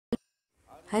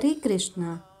Hare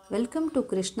Krishna. Welcome to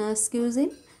Krishna's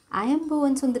Cuisine. I am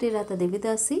Bhuvan Sundari Ratha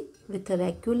Devidasi with a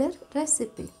regular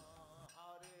recipe.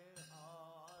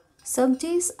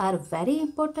 Sabjis are very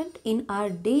important in our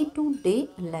day-to-day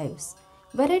lives.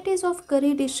 Varieties of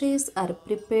curry dishes are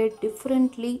prepared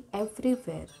differently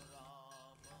everywhere.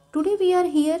 Today we are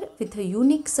here with a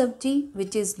unique sabji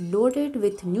which is loaded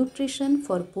with nutrition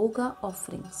for bhoga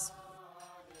offerings.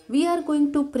 We are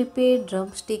going to prepare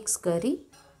drumsticks curry.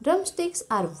 Drumsticks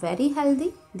are very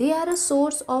healthy. They are a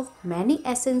source of many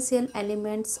essential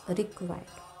elements required.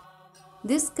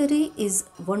 This curry is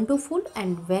wonderful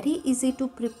and very easy to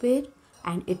prepare,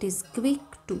 and it is quick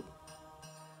too.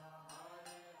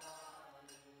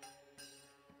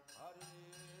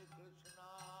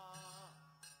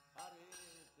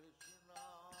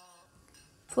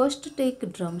 First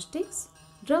take drumsticks.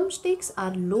 Drumsticks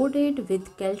are loaded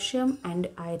with calcium and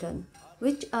iron,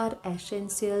 which are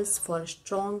essentials for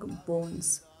strong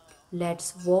bones.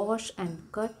 Let's wash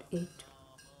and cut it.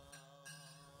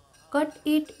 Cut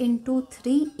it into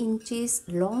 3 inches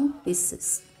long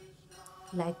pieces,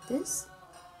 like this.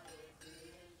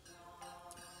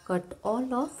 Cut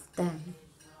all of them.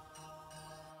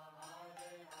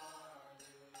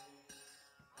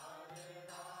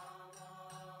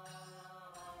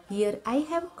 Here I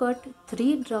have cut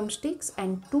 3 drumsticks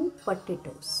and 2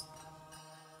 potatoes.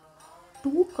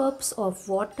 2 cups of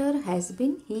water has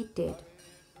been heated.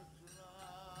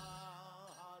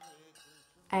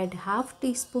 Add half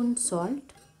teaspoon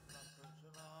salt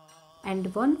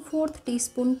and 1/4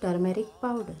 teaspoon turmeric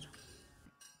powder.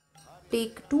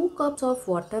 Take 2 cups of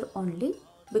water only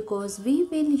because we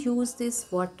will use this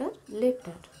water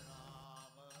later.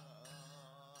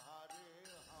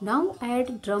 Now add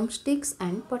drumsticks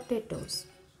and potatoes.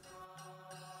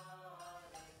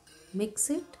 Mix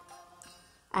it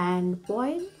and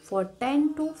boil for 10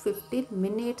 to 15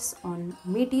 minutes on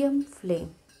medium flame.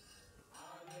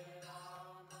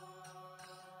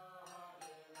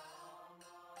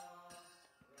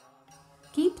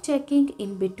 Keep checking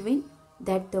in between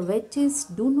that the veggies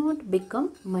do not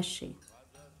become mushy.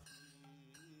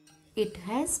 It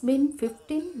has been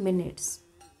 15 minutes.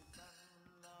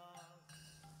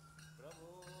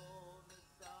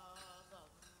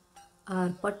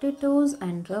 Our potatoes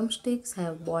and drumsticks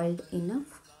have boiled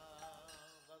enough.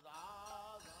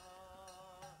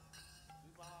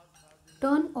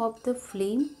 Turn off the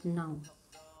flame now.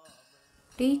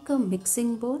 Take a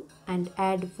mixing bowl and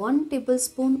add 1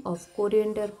 tablespoon of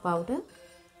coriander powder,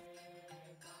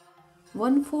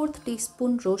 1/4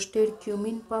 teaspoon roasted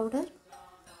cumin powder,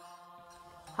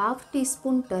 half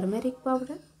teaspoon turmeric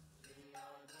powder,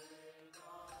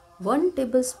 1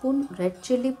 tablespoon red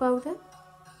chilli powder,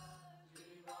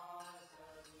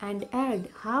 and add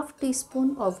half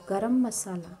teaspoon of garam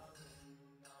masala.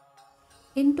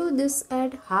 Into this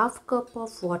add half cup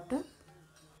of water.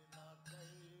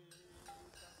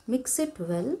 Mix it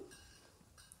well.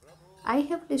 I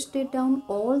have listed down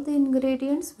all the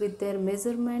ingredients with their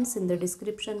measurements in the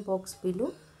description box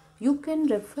below. You can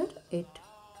refer it.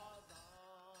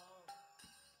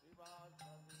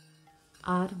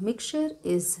 Our mixture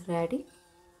is ready.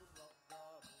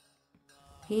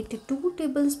 Heat 2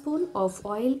 tablespoons of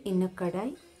oil in a kadai.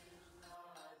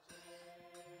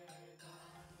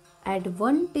 Add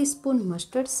 1 teaspoon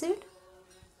mustard seed,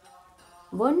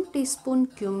 1 teaspoon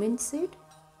cumin seed,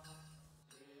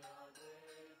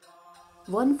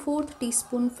 1/4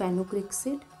 teaspoon fenugreek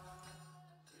seed,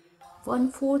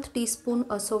 1/4 teaspoon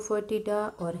asafoetida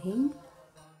or hing.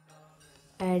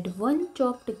 Add 1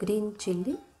 chopped green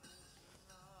chilli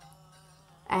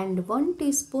and 1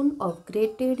 teaspoon of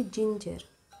grated ginger.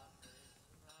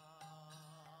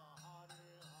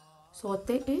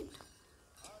 Saute it.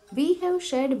 We have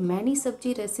shared many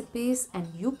sabji recipes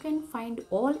and you can find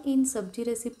all in sabji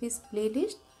recipes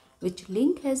playlist, which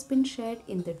link has been shared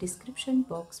in the description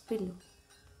box below.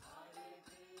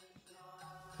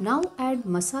 Now add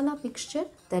masala mixture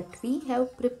that we have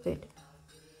prepared.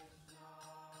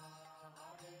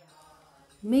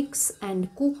 Mix and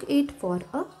cook it for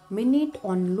a minute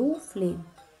on low flame.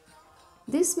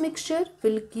 This mixture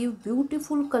will give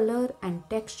beautiful color and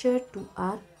texture to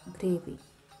our gravy.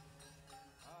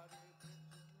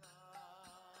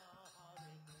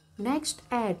 Next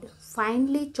add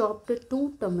finely chopped 2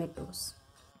 tomatoes.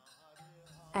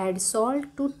 Add salt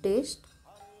to taste.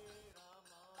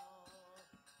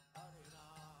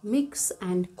 Mix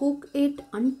and cook it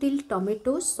until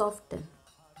tomatoes soften.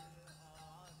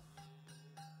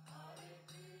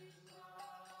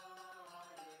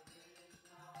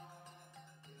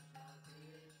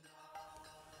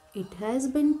 It has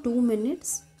been 2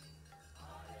 minutes.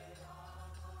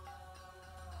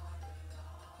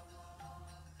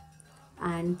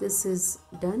 and this is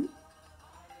done.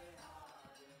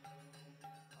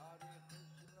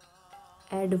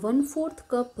 Add 1/4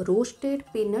 cup roasted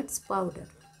peanuts powder.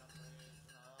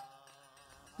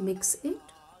 Mix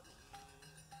it.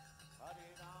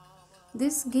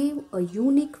 This gave a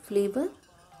unique flavor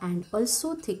and also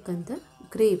thicken the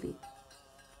gravy.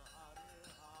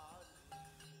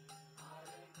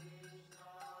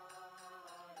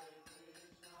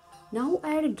 Now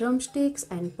add drumsticks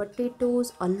and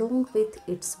potatoes along with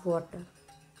its water.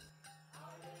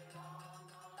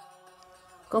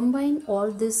 Combine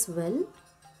all this well.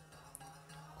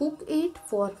 Cook it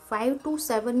for 5 to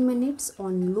 7 minutes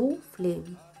on low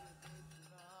flame.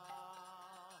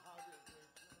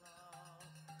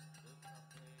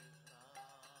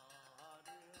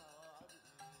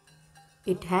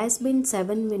 It has been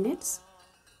 7 minutes.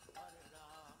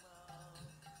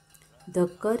 The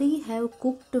curry have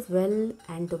cooked well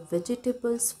and the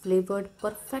vegetables flavored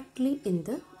perfectly in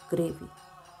the gravy.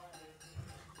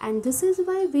 And this is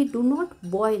why we do not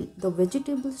boil the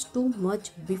vegetables too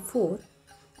much before,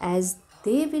 as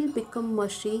they will become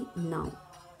mushy now.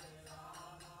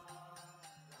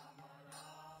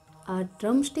 Our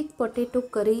drumstick potato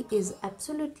curry is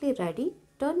absolutely ready.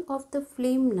 Turn off the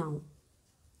flame now.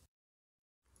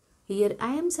 Here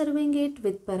I am serving it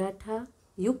with paratha.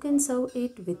 You can serve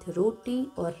it with roti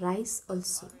or rice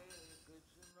also.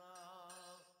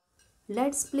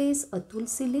 Let's place a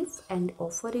tulsi leaf and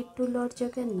offer it to Lord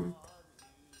Jagannath.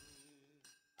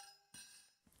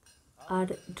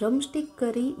 Our drumstick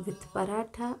curry with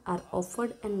paratha are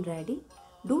offered and ready.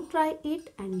 Do try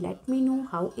it and let me know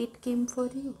how it came for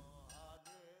you.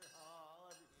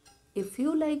 If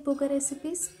you like bhoga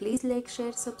recipes, please like,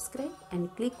 share, subscribe and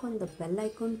click on the bell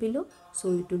icon below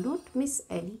so you do not miss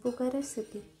any bhoga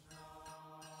recipe.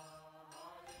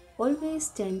 Always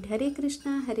chant Hare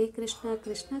Krishna, Krishna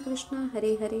Krishna,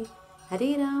 Hare Hare,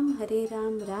 Hare Ram,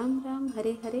 Ram Ram,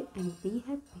 Hare Hare and be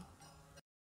happy.